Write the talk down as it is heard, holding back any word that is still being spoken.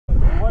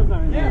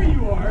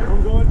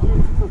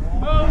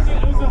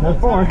That's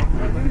 4. He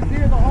was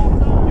here the whole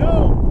time.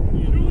 Yo,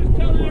 you was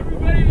telling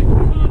everybody that you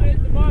saw that at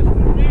the bus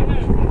for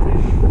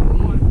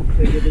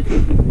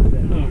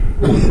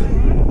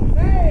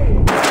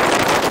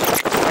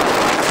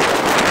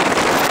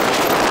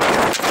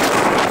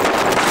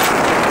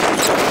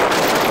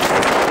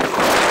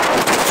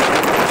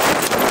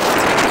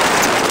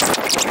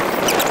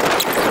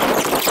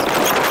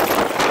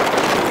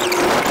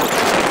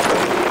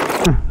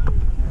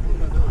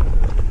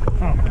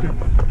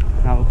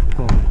That was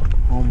cool.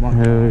 Oh my God.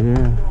 Hell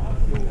yeah.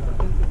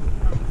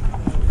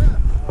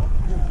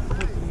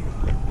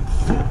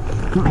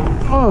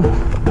 Oh.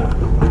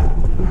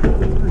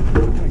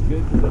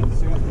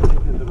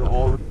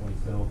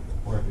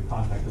 Or if you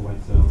contact the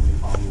white cell, they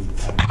probably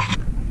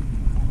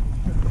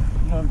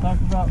You know what I'm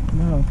talking about?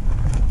 No.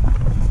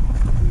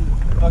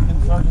 Fucking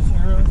Sergeant's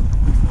Heroes?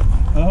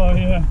 Oh,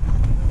 yeah.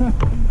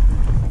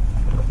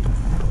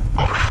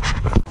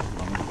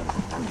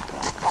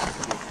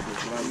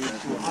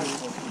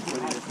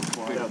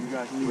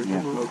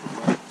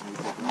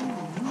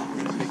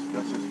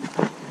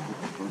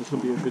 This will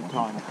be a good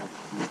time.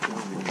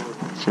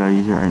 Should I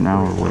use it right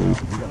now or wait?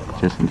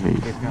 Just in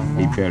case.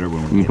 He better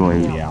when we You get wait.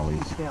 into the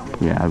alleys.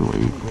 Yeah, I'd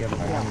wait.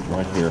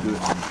 Right here.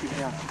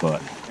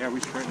 But Yeah, we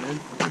straight in.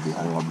 it'd be a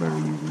lot better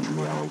using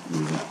the alleys.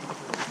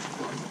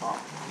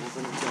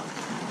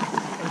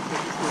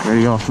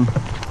 Ready, Austin?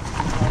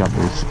 Got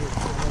this.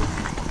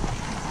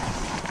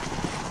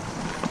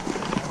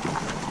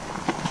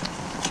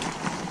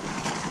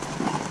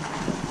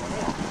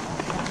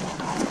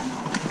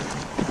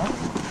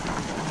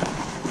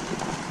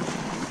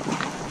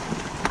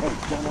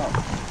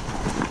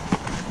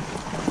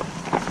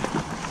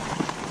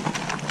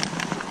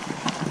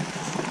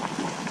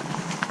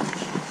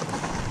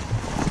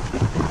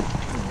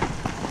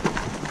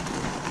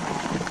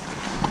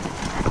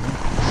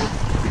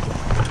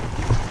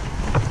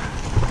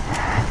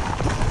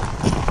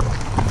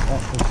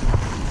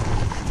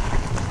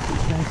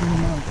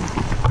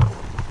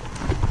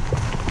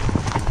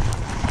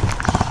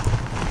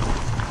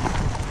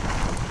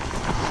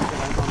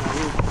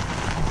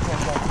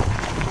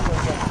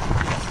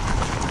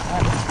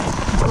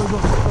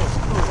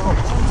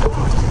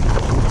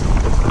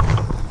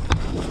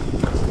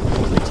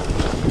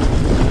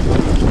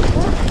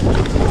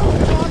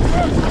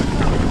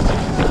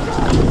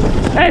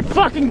 Hey,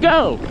 fucking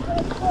go!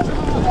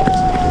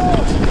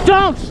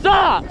 Don't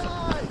stop!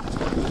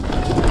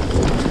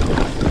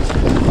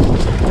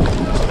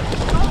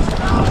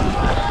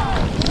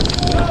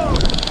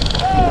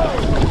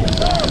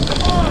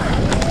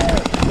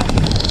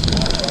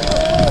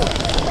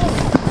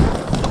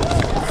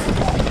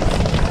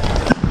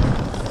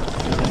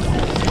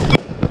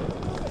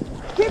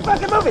 Keep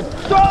fucking moving!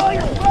 Throw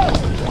your foot!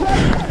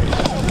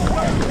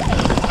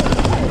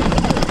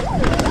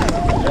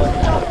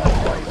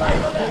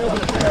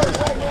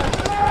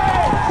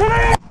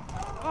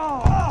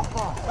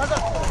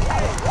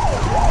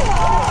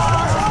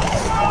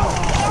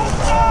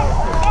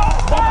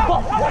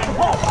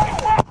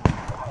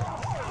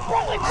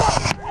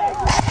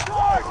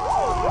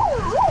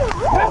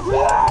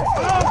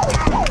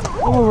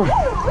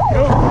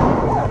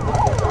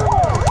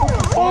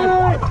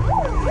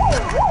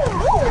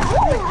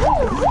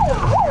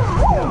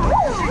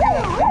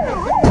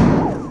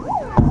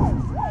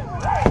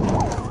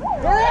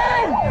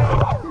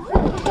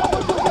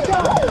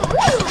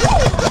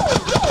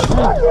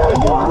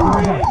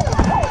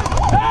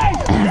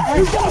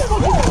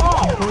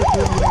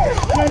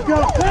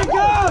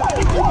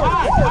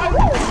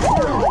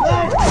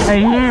 Hey,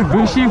 here,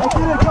 boost you.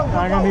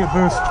 I'm gonna need a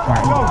boost.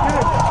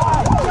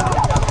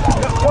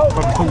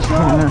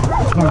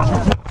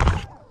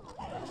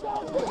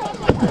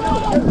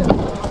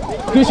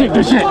 Good shit,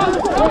 good shit.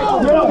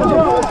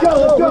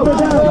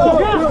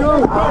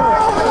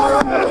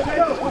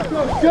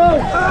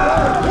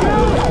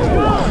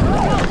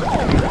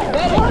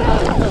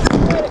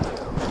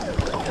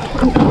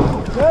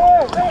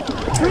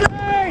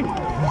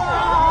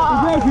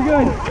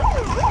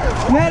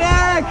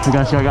 Medic! I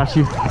got you, I got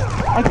you.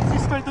 I can see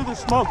straight through the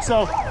smoke,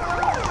 so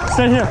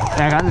stay here.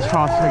 Yeah, I got this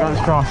cross, I got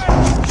this cross.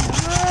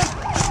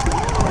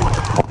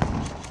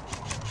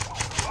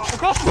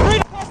 Across the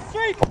street! Across the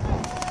street!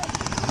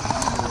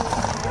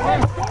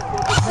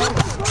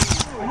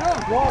 I know,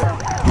 water.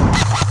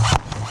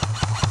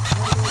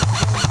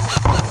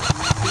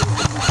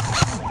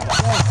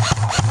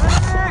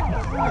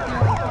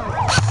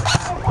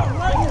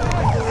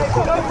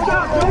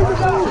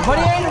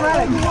 Buddy, ain't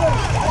ready.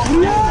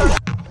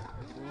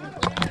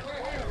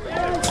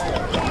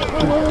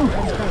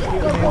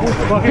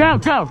 Go,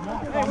 go!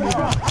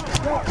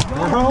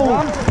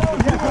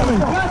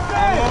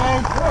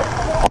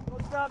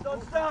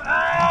 Don't stop!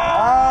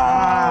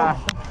 Ah!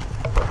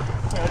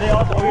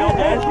 Are we all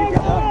dead?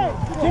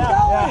 Keep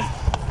going!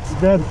 He's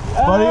dead.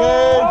 Buddy!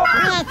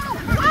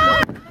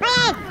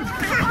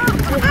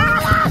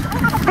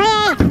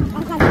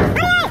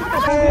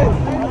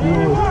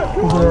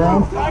 Move it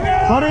around.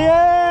 Buddy!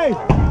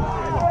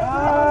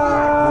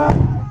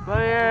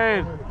 Buddy!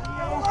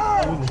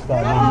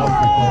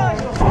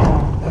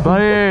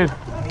 Buddy!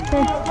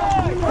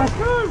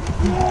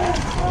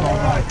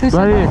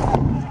 Buddy!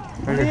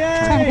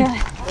 Hey,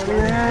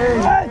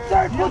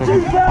 Third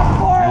platoon down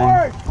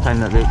forward! Tighten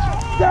that bitch.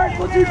 Third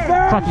platoon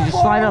down Fuck you, just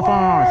slide up on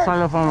an arm.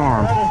 Slide up on an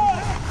arm.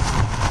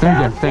 There you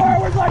go, thank you.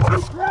 forward like you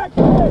cracked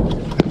it!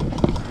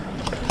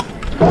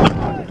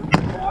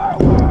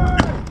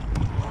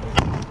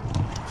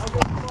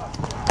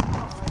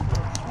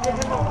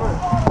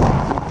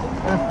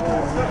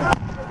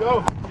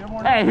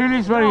 Hey, who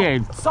needs buddy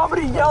aid?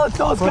 Somebody yell at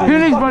those guys! Who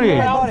needs buddy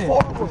aid? Hey!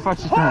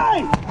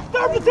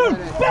 Third platoon!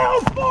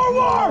 Bounce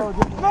forward!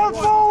 Bounce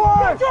forward!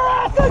 Get your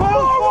asses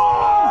forward!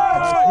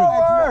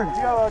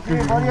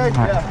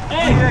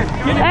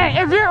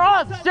 Hey, if you're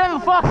up, stand the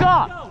fuck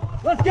up!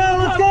 Let's go!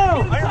 Let's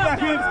go!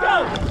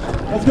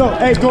 Let's go!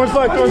 Hey, doors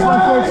locked! Doors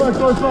locked! Doors locked!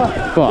 Doors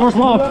locked! Doors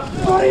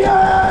locked! Buddy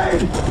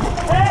aid!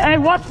 Hey,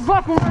 watch the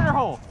fucking murder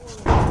hole!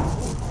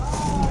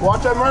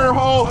 Watch that murder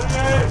hole.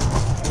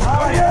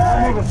 Buddy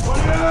aid!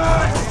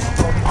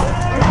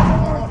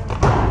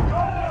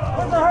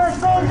 What's the hurt,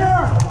 soldier?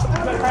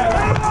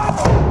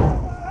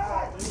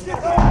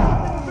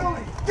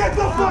 Get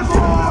the fuck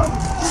out!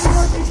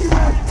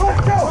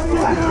 Let's go!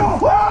 Let's go!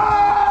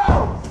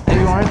 Hey,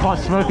 you want me to put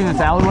smoke in this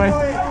alleyway?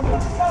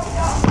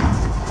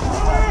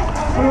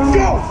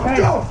 Go!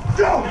 Go!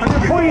 Go!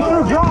 Pull you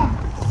through, drop!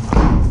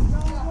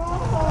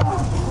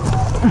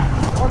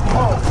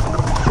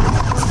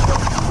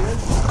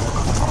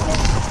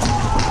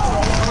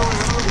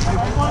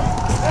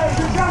 Hey,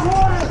 you got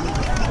water!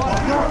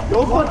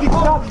 Don't fucking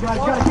stop, you guys.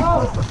 Gotta keep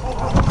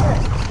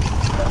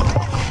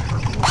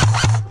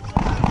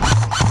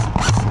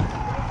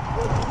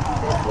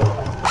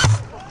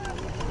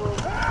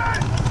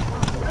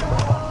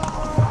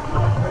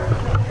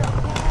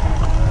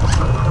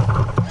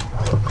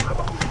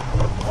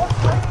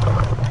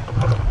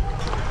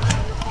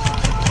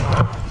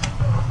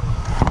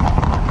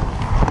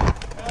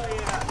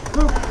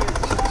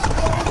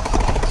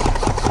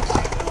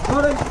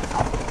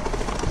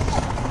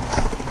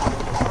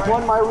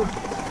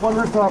one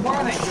rooftop.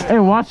 Hey,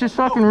 watch this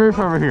fucking roof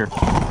over here.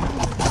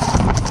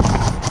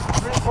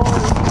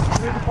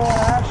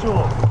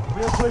 Actual.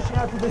 We're pushing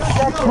out to this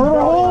section.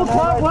 Murder hole,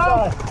 top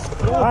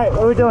left. Alright,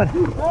 what are we doing?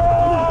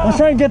 Let's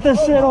try and get this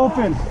shit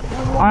open.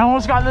 I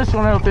almost got this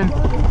one open.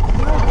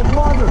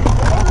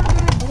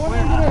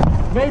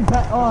 Main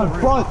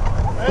front.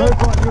 Very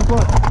front, your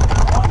front.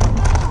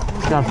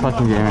 God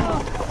fucking damn it.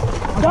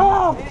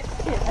 Go! I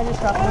just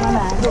dropped it on my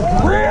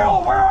bag.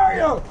 Real, where are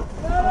you?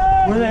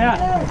 Where are they at?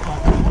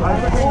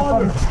 Let's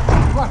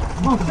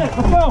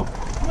go!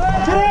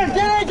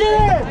 Get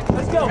in!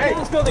 Let's go! Hey,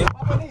 let's go!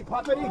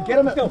 Pop it in! Get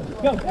him! Let's go! Go!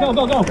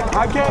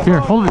 I can't. Here,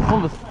 hold this.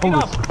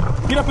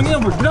 Get up and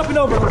over. Get up and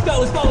over. Let's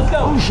go.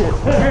 Oh shit!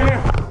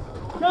 Here.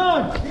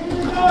 Gun!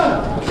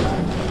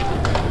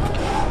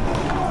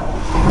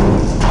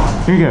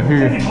 Here you go.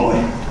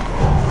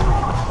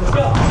 Let's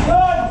go.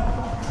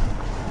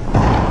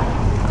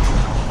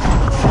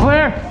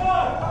 Clear!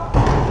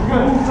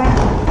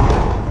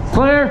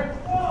 Clear!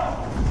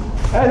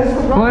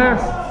 Clear!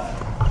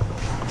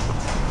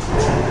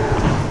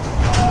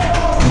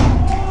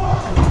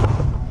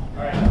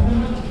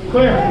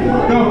 Clear!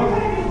 Go!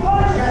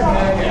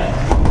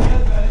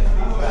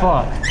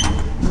 Fuck.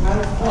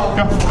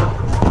 Go!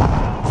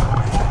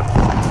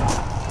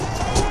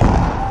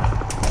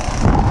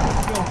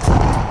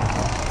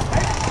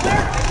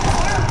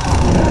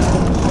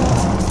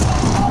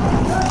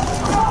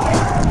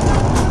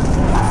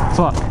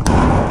 Fuck.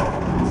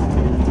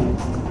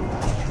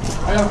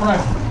 I got a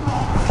friend.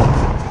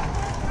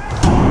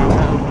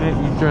 You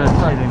throw that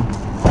shit in.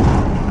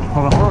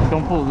 Hold on.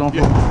 Don't pull it.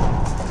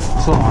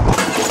 Slow on.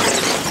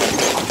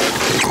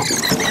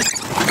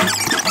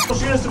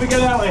 Shoot us till we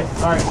get that way.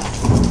 Alright.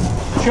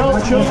 Chill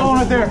going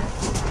right there.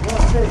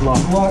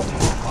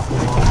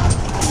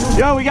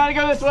 Yo, we gotta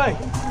go this way.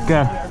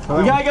 Go.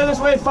 We gotta go this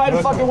way and find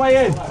a fucking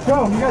way in.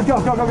 Go, you guys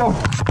go. Go.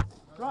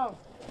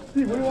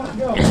 Steve, where do you want to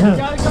go? We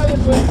gotta go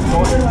this way.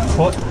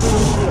 What?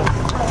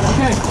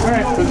 Okay,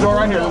 alright. There's a door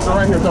right here.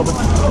 It's open.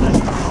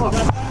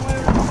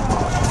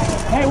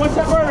 Hey, what's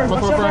that murder?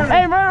 What's that murder?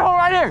 Hey, murder hole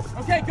right here.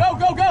 Okay, go.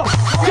 Go!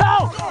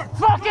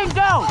 Fucking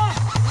go!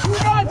 Do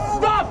not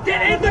stop.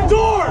 Get in the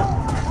door.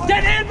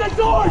 Get in the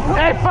door.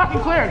 Hey,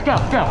 fucking clear it. Go.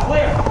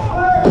 Clear.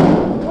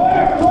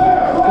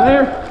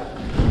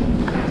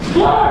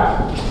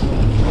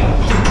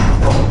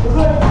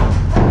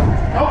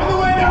 Open the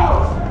window.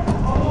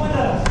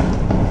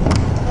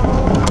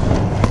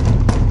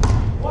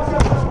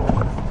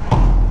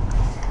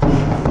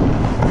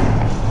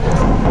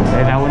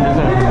 Hey, that window's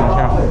open. Watch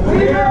out.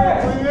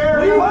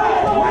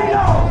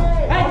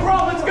 Hey,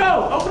 crawl. Let's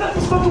go. Open up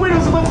these fucking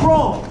windows and let's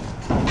roll.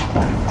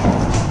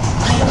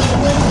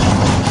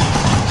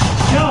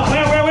 Yo,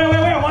 wait.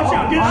 Watch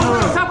out. Get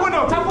out. Top window.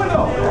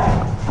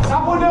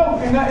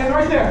 And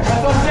right there.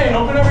 That's what I'm saying.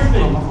 Open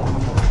everything.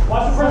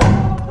 Watch the front.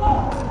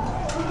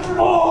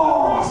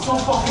 Oh, so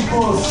fucking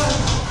close.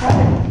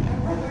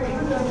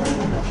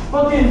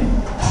 Fucking.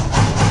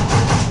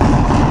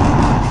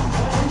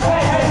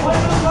 Hey, wait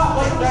for the top.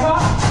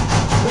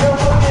 We gotta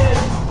fucking.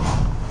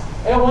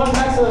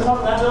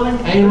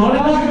 Hey, load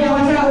it up. Watch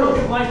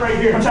out. Mike right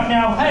here. Watch out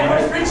now. Hey,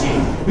 where's Richie?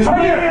 He's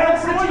right here.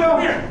 Richie, come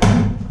here.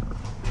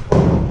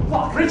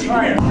 Fuck, Richie,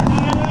 come here.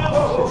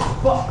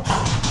 Fuck.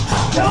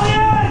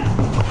 Killian!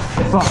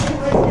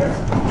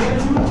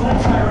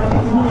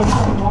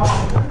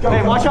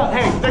 Hey, watch out.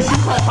 Hey, they're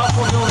shooting by top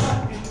 4 building.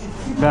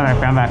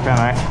 Come back.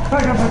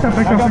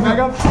 Back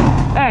up.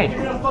 Hey,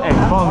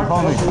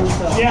 follow me.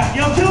 Yeah,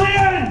 yo,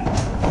 Killian!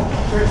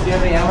 Chris, do you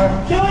have any ammo?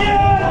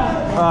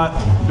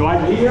 Killian! Do I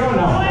be here or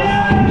no?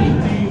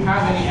 Killian! Do you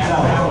have any ammo?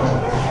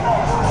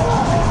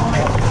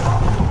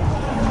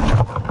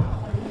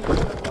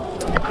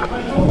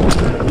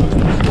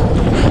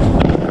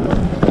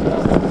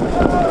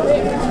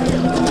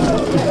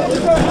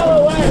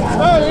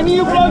 Hey, any of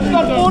you blokes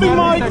got floating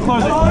mic?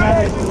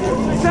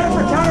 Set up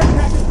for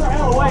counterattack and start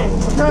hell away.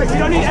 You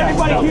don't need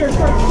everybody here.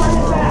 Start spreading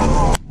it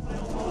out.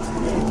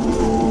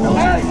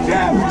 Hey,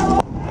 Jim!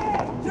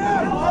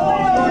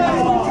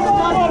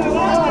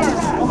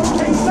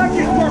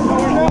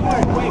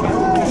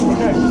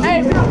 Hey,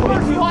 if you're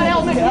first, you want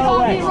helmet, you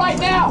on me right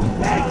now.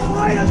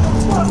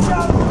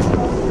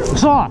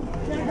 What's on?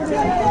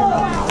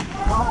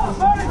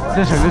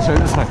 This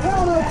way.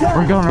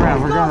 We're going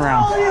around.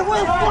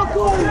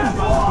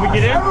 We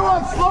get in?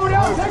 Everyone slow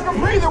down, take a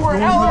breather, we're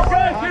hella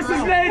Good, this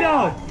is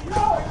NATO.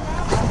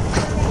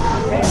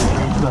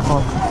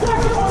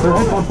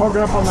 There's one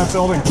poking up on that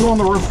building. 2 on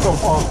the roof so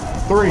far.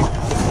 3.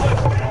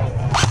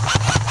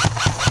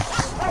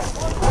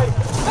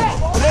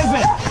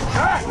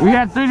 We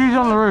got 3 dudes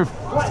on the roof.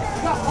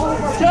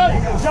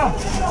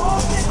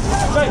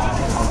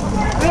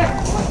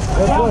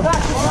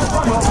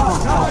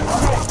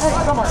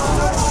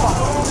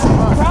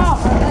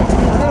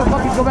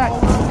 Go back.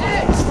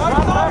 Hey,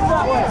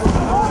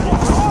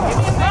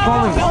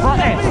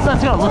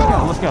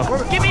 let's go.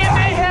 Give me a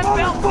mayhem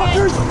belt,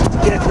 please.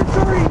 Get the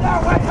tree that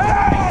way.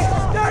 Hey!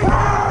 Stay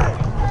here!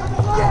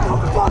 Get the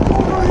fuck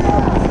over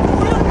here!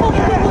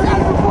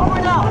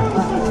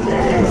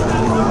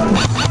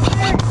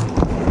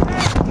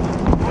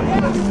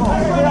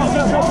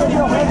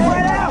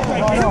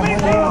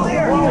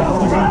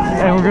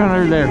 Hey, we're going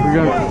over there. We're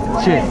going.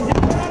 Shit.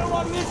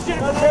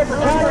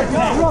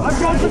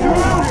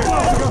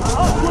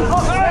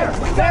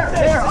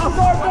 There, I'll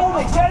start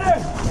building. Get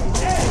in.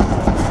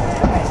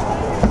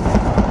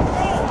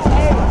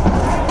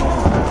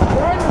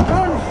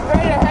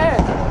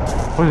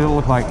 What does it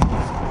look like?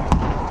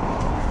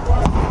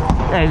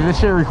 Hey, is this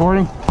shit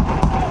recording?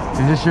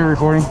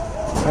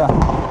 Yeah.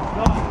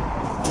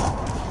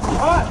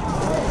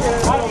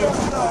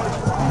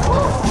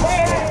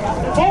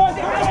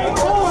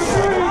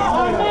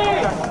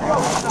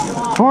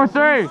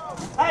 4-3.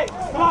 Hey,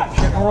 come on.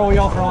 We'll roll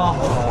y'all for a while.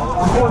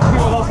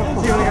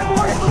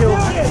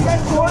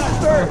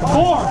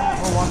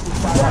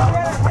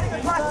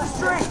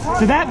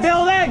 To that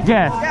building?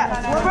 Yes.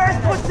 Reverse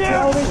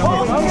platoon!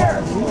 Hold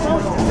here!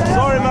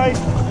 Sorry, mate.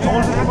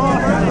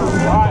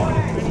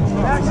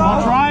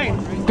 That's right.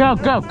 Go.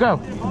 Go!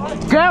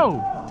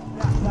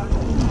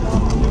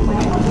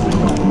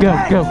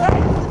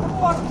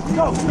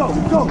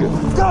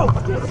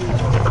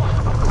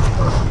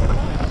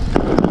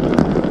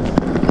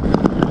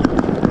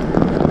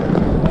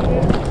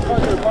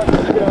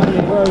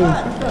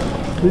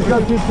 He's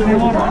got to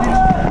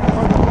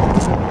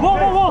Whoa.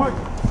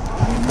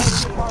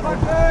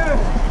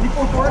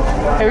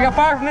 Hey, we got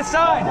fire from this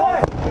side.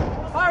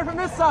 Fire from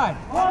this side.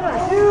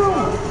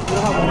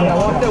 Yeah,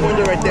 walk that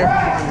window right there.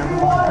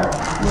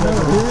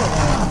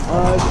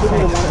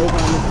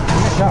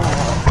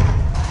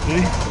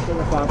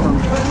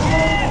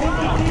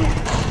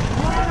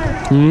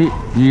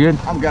 You good?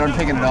 I'm good. I'm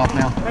taking it off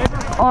now.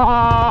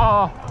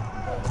 Oh!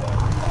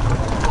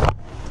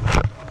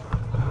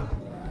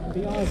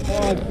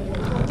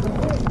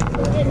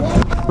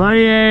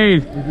 Buddy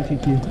aid!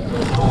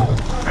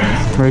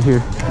 Right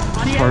here.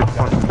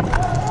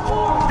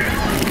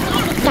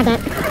 Got that.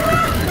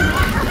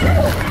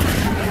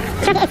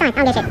 It's fine,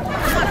 I'll get it.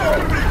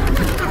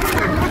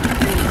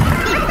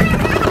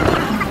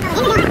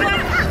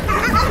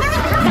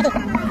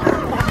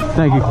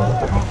 Thank you. I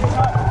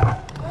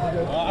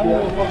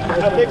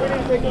think we need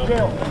to take the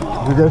jail.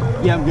 You good?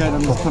 Yeah, I'm good.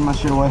 I'm just putting my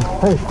shit away.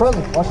 Hey,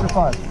 friendly, watch your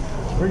 5.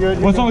 We're good.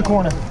 What's on the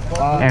corner?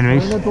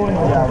 Enemies. Yeah,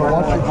 but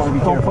watch your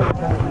 5. Don't put it.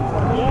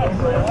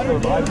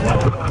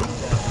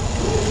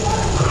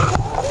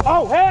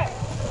 Oh, hey!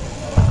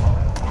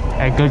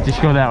 Hey,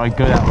 just go that way.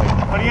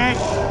 Buddy 8.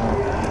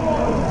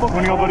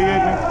 Wanna go, buddy 8?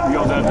 You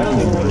all dead.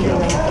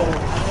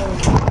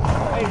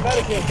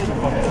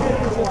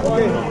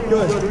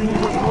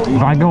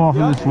 If I go off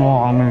of this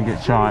wall, I'm gonna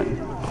get shot.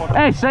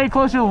 Hey, stay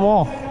close to the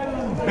wall.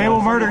 They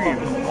will murder you.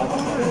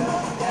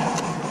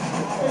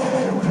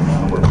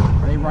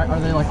 Are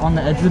they like on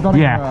the edge of the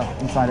building? Yeah. Or,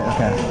 inside it?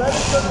 Okay.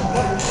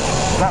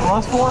 Is that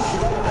Rust for?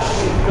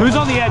 Who's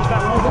on the edge?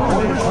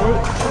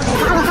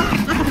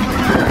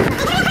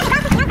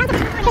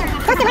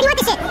 Justin, where do you want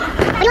this shit?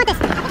 Where do you want this?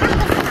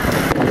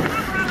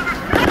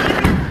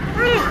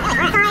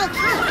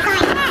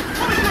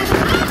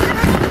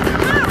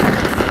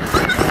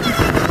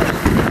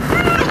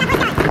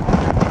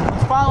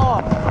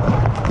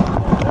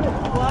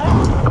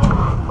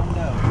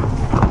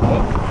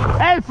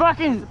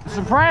 fucking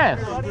suppress.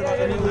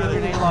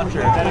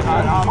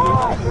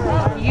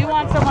 You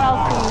want someone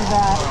else to use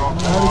that.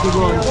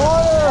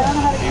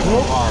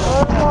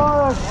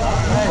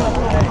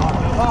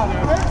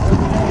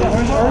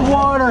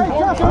 Water.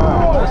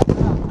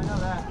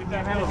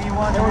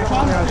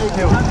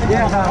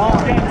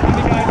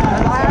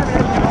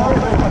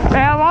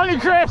 Hey, I'm on you,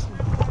 Chris.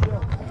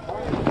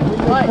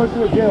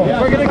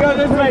 We're gonna go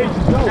this way.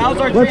 Now's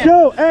our chance. Let's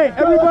go. Hey,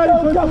 everybody,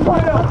 push the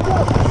fight up.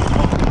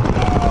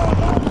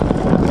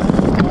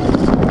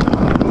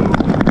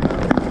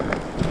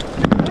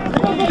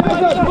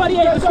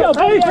 Let's go.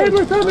 Hey,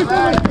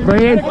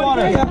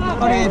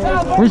 Buddy,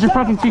 where's your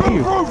fucking TQ?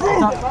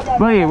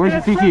 Buddy, where's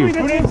your TQ?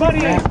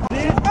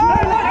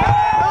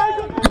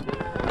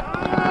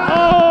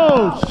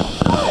 Oh,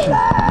 shit.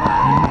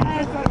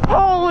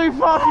 Holy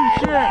fucking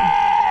shit.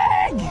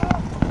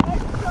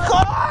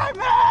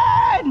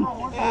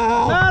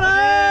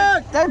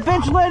 That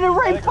bitch landed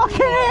right fucking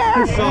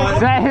here.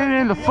 That hit it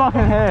in the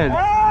fucking head.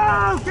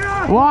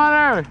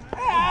 Water.